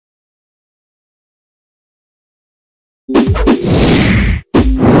Hello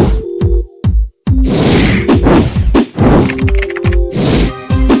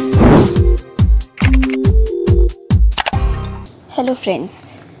friends,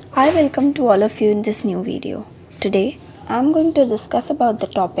 I welcome to all of you in this new video. Today I am going to discuss about the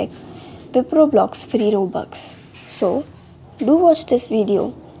topic Wipro blocks free Robux. So do watch this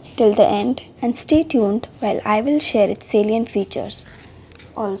video till the end and stay tuned while I will share its salient features.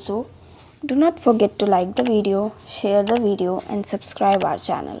 Also, do not forget to like the video, share the video and subscribe our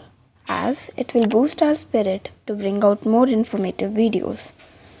channel, as it will boost our spirit to bring out more informative videos.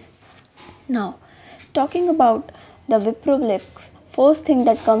 Now, talking about the Wipro blocks, first thing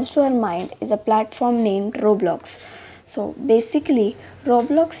that comes to our mind is a platform named Roblox. So basically,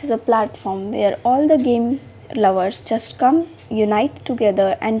 Roblox is a platform where all the game lovers just come, unite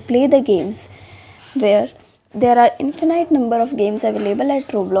together and play the games, where there are infinite number of games available at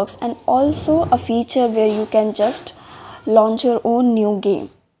Roblox, and also a feature where you can just launch your own new game.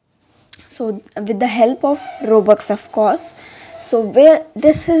 So with the help of Robux, of course. So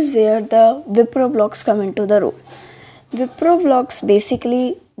this is where the Wipro blocks come into the role. Wipro blocks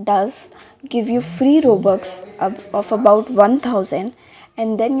basically does give you free Robux of about 1000,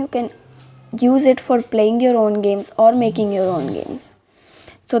 and then you can use it for playing your own games or making your own games.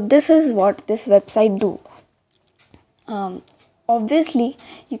 So this is what this website do. Obviously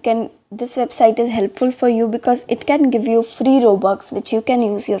this website is helpful for you because it can give you free Robux which you can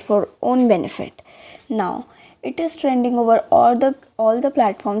use for own benefit. Now it is trending over all the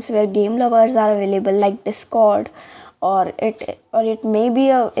platforms where game lovers are available, like Discord, or it may be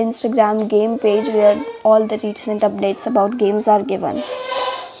a Instagram game page where all the recent updates about games are given.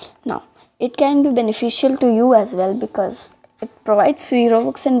 Now it can be beneficial to you as well because it provides free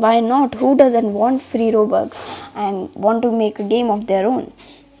Robux, and why not? Who doesn't want free Robux and want to make a game of their own?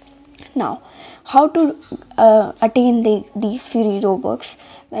 Now, how to attain these free Robux?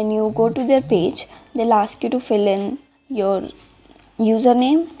 When you go to their page, they'll ask you to fill in your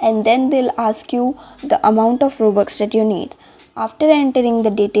username, and then they'll ask you the amount of Robux that you need. After entering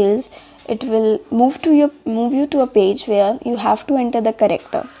the details, it will move you to a page where you have to enter the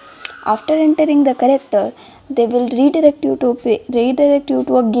character. After entering the character, they will redirect you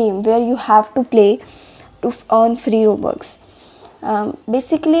to a game where you have to play to earn free Robux.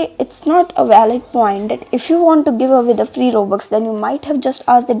 Basically, it's not a valid point that if you want to give away the free Robux, then you might have just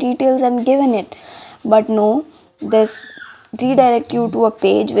asked the details and given it. But no, this redirect you to a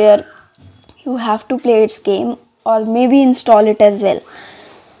page where you have to play its game or maybe install it as well.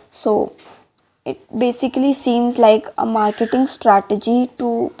 So it basically seems like a marketing strategy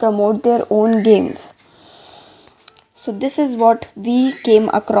to promote their own games. So this is what we came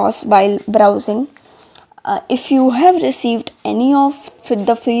across while browsing. If you have received any of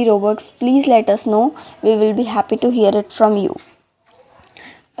the free Robux, please let us know. We will be happy to hear it from you.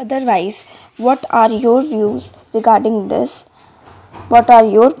 Otherwise, what are your views regarding this? What are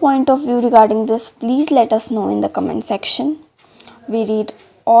your point of view regarding this? Please let us know in the comment section. We read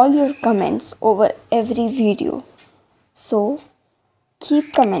all your comments over every video. So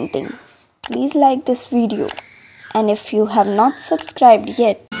keep commenting. Please like this video. And if you have not subscribed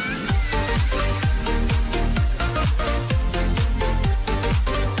yet,